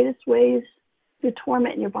 2 greatest ways to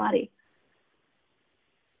torment your body,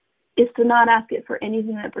 is to not ask it for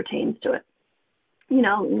anything that pertains to it.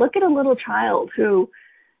 Look at a little child who,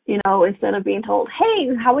 instead of being told,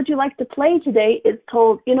 hey, how would you like to play today, is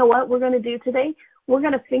told, you know what we're going to do today? We're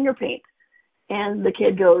going to finger paint. And the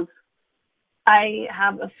kid goes, I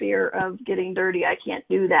have a fear of getting dirty. I can't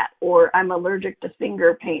do that. Or I'm allergic to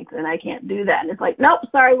finger paint and I can't do that. And it's like, nope,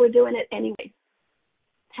 sorry, we're doing it anyway.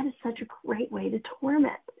 That is such a great way to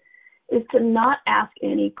torment, is to not ask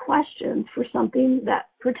any questions for something that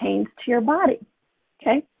pertains to your body,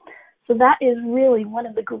 okay? So that is really one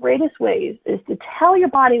of the greatest ways, is to tell your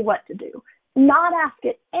body what to do, not ask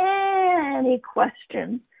it any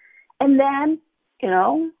questions, and then,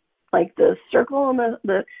 like the circle and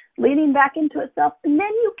the leading back into itself, and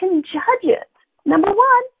then you can judge it. Number 1,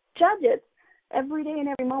 judge it every day and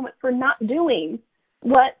every moment for not doing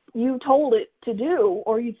what you told it to do,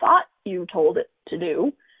 or you thought you told it to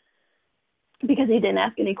do, because you didn't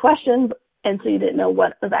ask any questions, and so you didn't know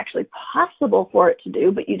what was actually possible for it to do,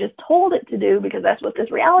 but you just told it to do because that's what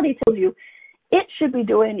this reality tells you it should be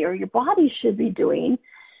doing, or your body should be doing.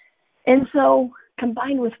 And so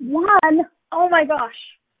combined with 1, oh my gosh,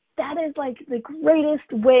 that is like the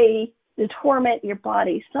greatest way to torment your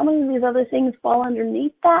body. Some of these other things fall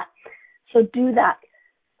underneath that, so do that.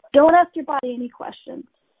 Don't ask your body any questions.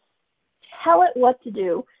 Tell it what to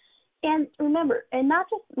do. And remember, and not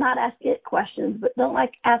just not ask it questions, but don't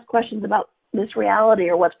ask questions about this reality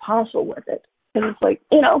or what's possible with it. Because it's like,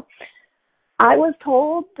 I was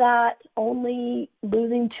told that only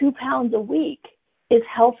losing 2 pounds a week is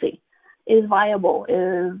healthy, is viable,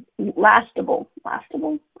 is lastable.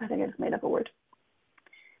 Lastable? I think I just made up a word.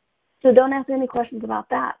 So don't ask any questions about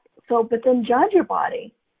that. But then judge your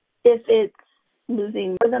body if it's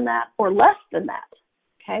losing more than that or less than that,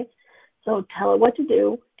 okay? So tell it what to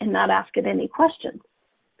do and not ask it any questions.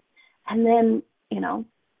 And then,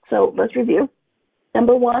 so let's review.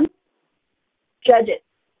 Number 1, judge it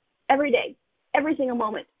every day, every single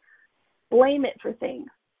moment. Blame it for things.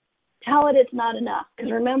 Tell it it's not enough.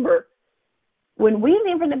 Because remember, when we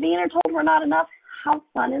leave into being told we're not enough, how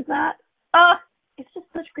fun is that? It's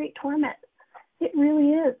just such great torment. It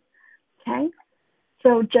really is, okay?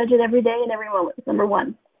 So judge it every day and every moment, number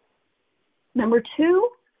 1. Number 2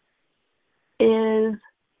 is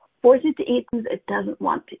force it to eat things it doesn't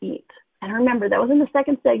want to eat. And remember, that was in the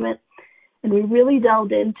second segment, and we really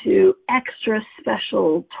delved into extra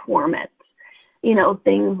special torments.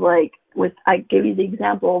 Things like, I gave you the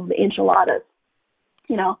example of the enchiladas.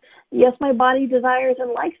 Yes, my body desires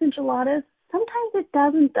and likes enchiladas. Sometimes it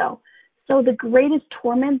doesn't, though. So the greatest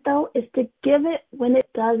torment, though, is to give it when it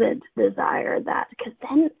doesn't desire that. Because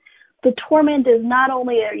then the torment is not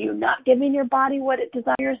only are you not giving your body what it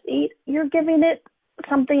desires to eat, you're giving it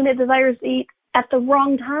something it desires to eat at the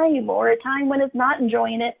wrong time, or a time when it's not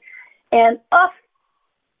enjoying it. And,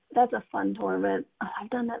 that's a fun torment. I've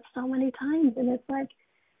done that so many times, and it's like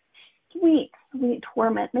sweet, sweet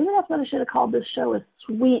torment. Maybe that's what I should have called this show, is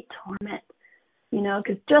Sweet Torment.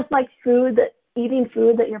 Because just like eating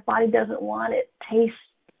food that your body doesn't want, it tastes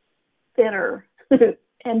bitter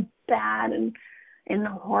and bad and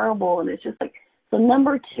horrible. And it's just like So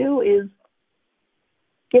number 2 is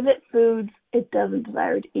give it foods it doesn't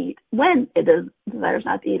desire to eat when it desires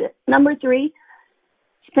not to eat it. Number 3,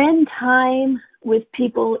 spend time with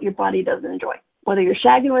people your body doesn't enjoy. Whether you're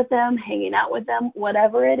shagging with them, hanging out with them,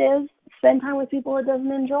 whatever it is, spend time with people it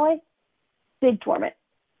doesn't enjoy. Big torment.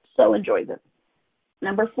 So enjoys it.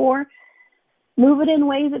 Number 4, move it in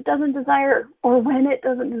ways it doesn't desire or when it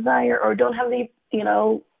doesn't desire or don't have any,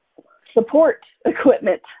 support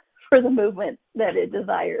equipment for the movement that it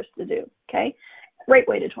desires to do. Okay? Great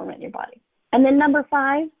way to torment your body. And then number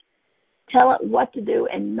 5, tell it what to do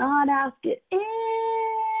and not ask it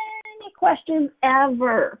any questions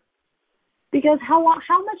ever. Because how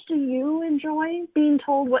much do you enjoy being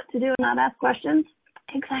told what to do and not ask questions?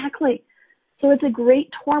 Exactly. So it's a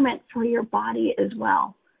great torment for your body as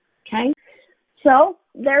well. Okay? So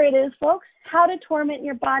there it is, folks. How to torment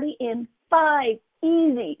your body in 5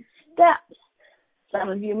 easy steps. Some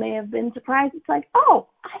of you may have been surprised. It's like, oh,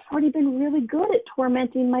 I've already been really good at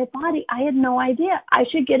tormenting my body. I had no idea. I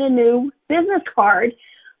should get a new business card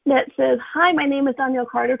that says, hi, my name is Danielle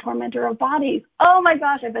Carter, tormentor of bodies. Oh my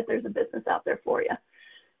gosh, I bet there's a business out there for you.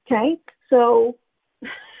 Okay, so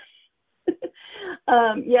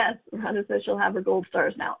yes, Rhonda says she'll have her gold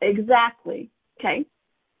stars now. Exactly. Okay.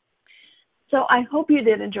 So I hope you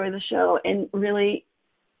did enjoy the show, and really,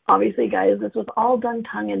 obviously, guys, this was all done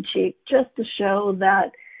tongue-in-cheek just to show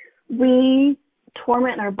that we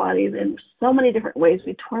torment our bodies in so many different ways.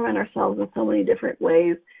 We torment ourselves in so many different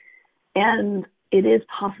ways, and it is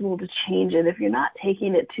possible to change it if you're not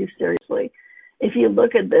taking it too seriously. If you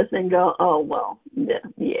look at this and go, oh, well,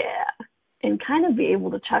 yeah, and kind of be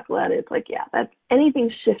able to chuckle at it, it's like, yeah, that's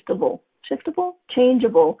anything shiftable,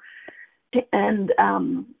 changeable, and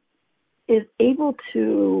is able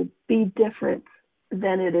to be different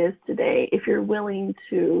than it is today if you're willing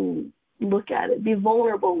to look at it, be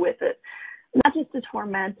vulnerable with it, not just to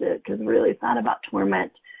torment it, because really it's not about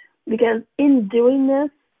torment, because in doing this,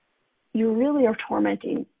 you really are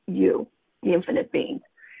tormenting you, the infinite being.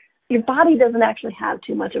 Your body doesn't actually have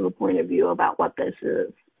too much of a point of view about what this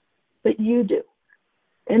is, but you do.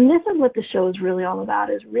 And this is what the show is really all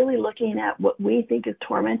about, is really looking at what we think is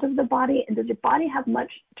torment of the body. And does your body have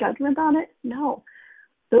much judgment on it? No,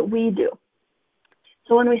 but we do.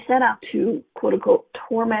 So when we set out to, quote unquote,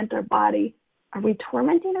 torment our body, are we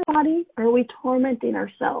tormenting our body, or are we tormenting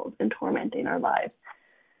ourselves and tormenting our lives?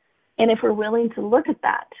 And if we're willing to look at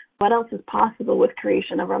that, what else is possible with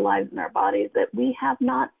creation of our lives and our bodies that we have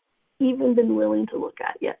not even been willing to look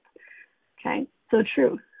at yet? Okay, so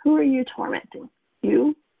truth. Who are you tormenting?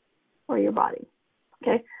 You or your body?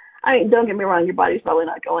 Okay, I mean, don't get me wrong, your body's probably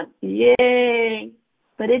not going, yay,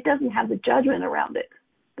 but it doesn't have the judgment around it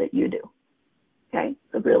that you do. Okay,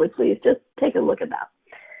 so really, please just take a look at that.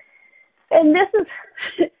 And this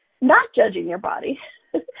is not judging your body.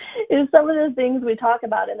 Is some of the things we talk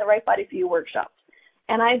about in the Right Body For You workshops.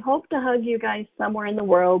 And I hope to hug you guys somewhere in the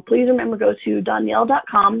world. Please remember, go to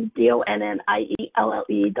Donielle.com,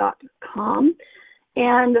 DONNIELLE.com,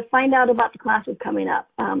 and find out about the classes coming up.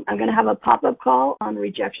 I'm going to have a pop-up call on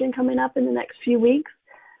rejection coming up in the next few weeks.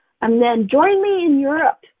 And then join me in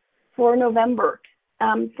Europe for November.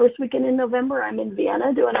 First weekend in November, I'm in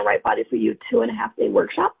Vienna doing a Right Body For You 2.5-day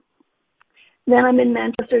workshop. Then I'm in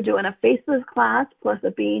Manchester doing a faceless class plus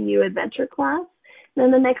a Being You adventure class.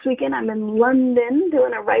 Then the next weekend I'm in London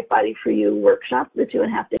doing a Right Body For You workshop, the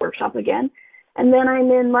 2.5-day workshop again. And then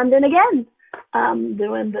I'm in London again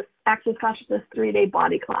doing the Access Consciousness 3-day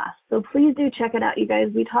body class. So please do check it out, you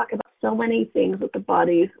guys. We talk about so many things with the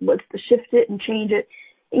bodies, what's to shift it and change it,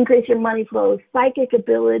 increase your money flow, psychic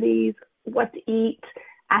abilities, what to eat,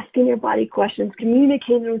 asking your body questions,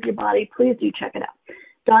 communicating with your body. Please do check it out.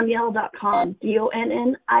 Donielle.com,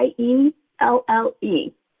 DONNIELLE.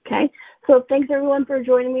 Okay, so thanks everyone for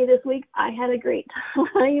joining me this week. I had a great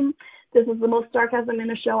time. This is the most sarcasm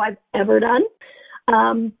in a show I've ever done,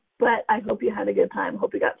 but I hope you had a good time.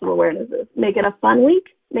 Hope you got some awarenesses. Make it a fun week.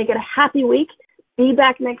 Make it a happy week. Be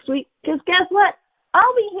back next week, because guess what?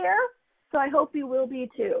 I'll be here, so I hope you will be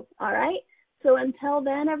too. All right, so until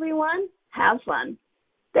then, everyone, have fun.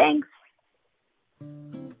 Thanks.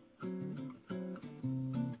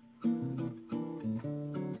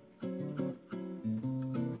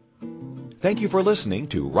 Thank you for listening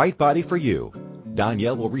to Right Body For You.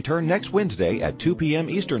 Donielle will return next Wednesday at 2 p.m.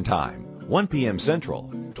 Eastern Time, 1 p.m.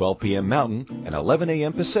 Central, 12 p.m. Mountain, and 11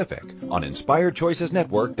 a.m. Pacific on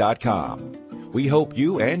InspiredChoicesNetwork.com. We hope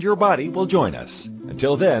you and your body will join us.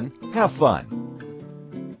 Until then, have fun.